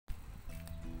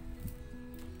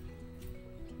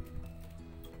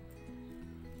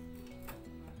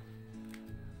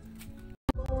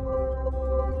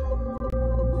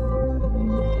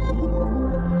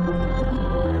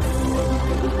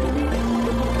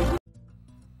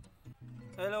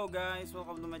Hello guys,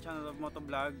 welcome to my channel of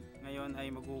Motovlog. Ngayon ay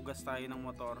maghuhugas tayo ng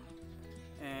motor.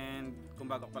 And kung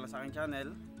bago ka pala sa aking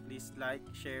channel, please like,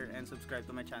 share, and subscribe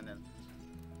to my channel.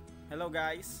 Hello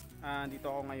guys, dito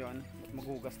ako ngayon.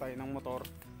 Maghuhugas tayo ng motor.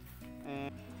 And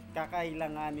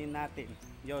kakailanganin natin,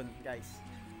 yon guys.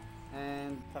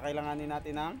 And kakailanganin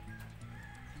natin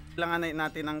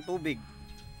ng tubig.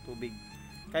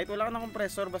 Kahit wala ka ng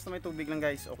compressor, basta may tubig lang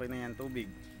guys, okay na yan, tubig.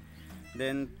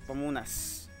 Then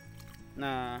pamunas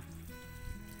na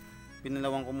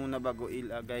pinalawang ko muna bago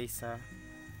ilagay sa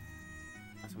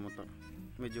motor.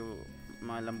 Medyo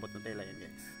malambot na tela yan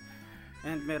guys.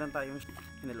 And meron tayong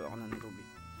hinaluan ko na ng tubig.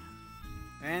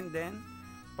 And then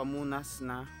pamunas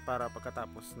na para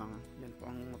pagkatapos ng yan po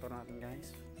ang motor natin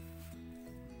guys.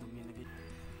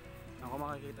 Ako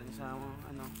makikita niyo sa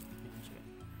ano yan siya.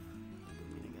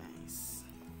 Dumi na guys.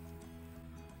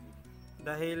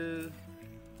 Dahil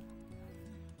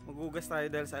maghugas tayo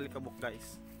dahil sa alikabok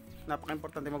guys.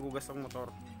 Napaka-importante maghugas ng motor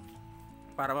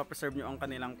para ma-preserve nyo ang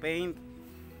kanilang paint,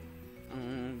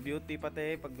 ang beauty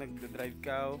pati pag nag-drive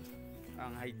ka,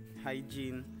 ang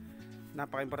hygiene.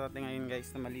 Napaka-importante ngayon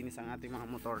guys na malinis ang ating mga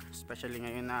motor, especially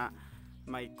ngayon na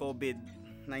may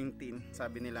COVID-19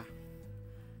 sabi nila.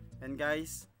 And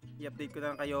guys, i-update ko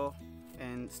na lang kayo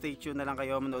and stay tuned na lang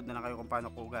kayo, manood na lang kayo kung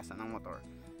paano hugasan ng motor.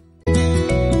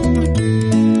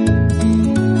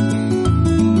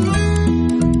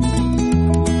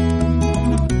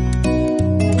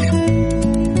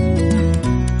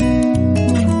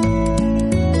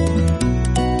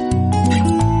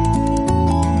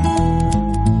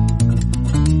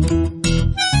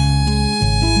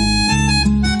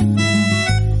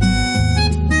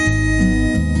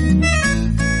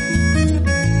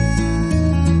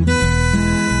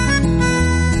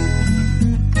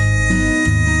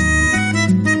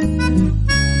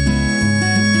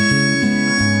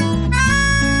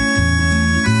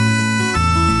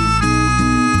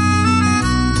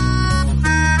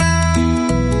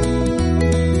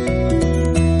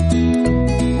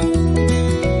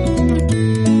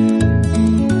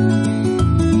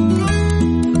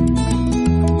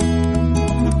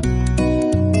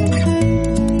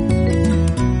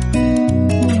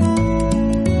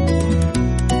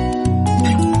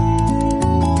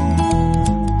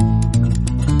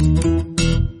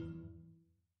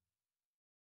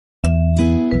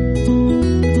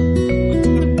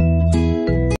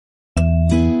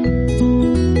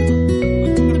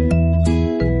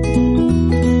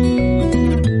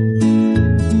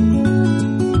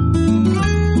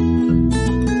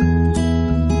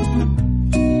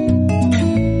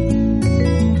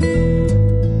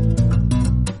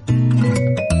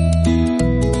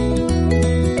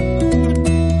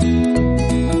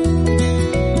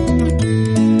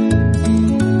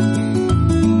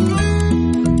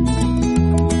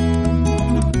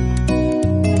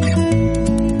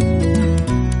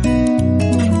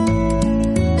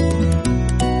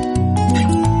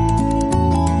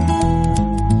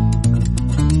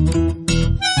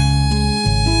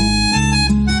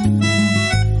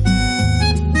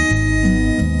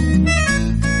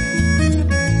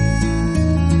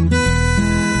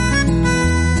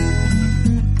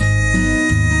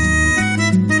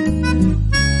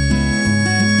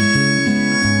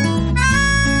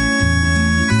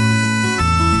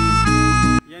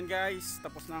 Guys,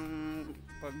 tapos ng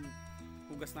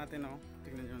paghugas natin, oh.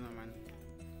 Tingnan nyo naman.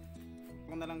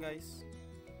 Ito na lang guys.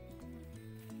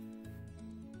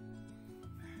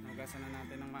 Hugasan na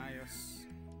natin ng maayos.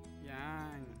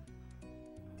 Yan.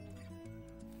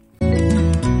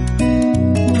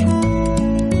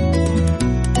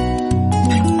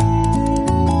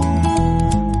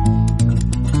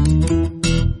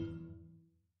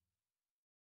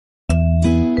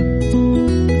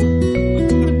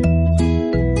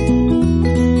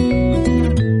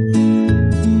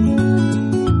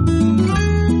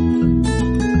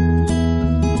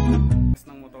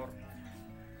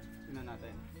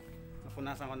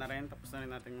 Punasan ko na rin, tapos na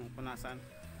rin natin yung punasan.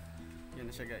 Yan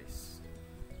na siya guys.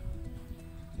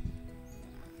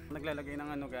 Naglalagay ng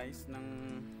ano guys, ng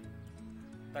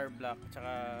tire block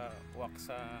tsaka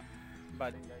wax sa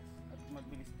body guys. At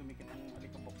mabilis tumikit ang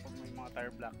alikabok pag may mga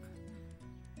tire block.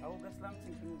 Hugas lang,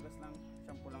 simple hugas lang.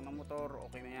 Shampoo lang ng motor,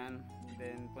 okay na yan.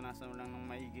 Then punasan mo lang ng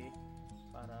maigi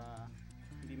para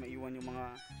hindi maiwan yung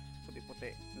mga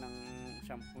puti-puti ng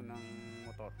shampoo ng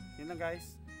motor. Yun lang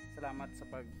guys. Salamat sa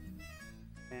pag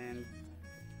and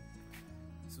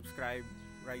subscribe.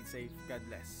 Ride safe. God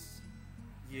bless.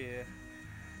 Yeah.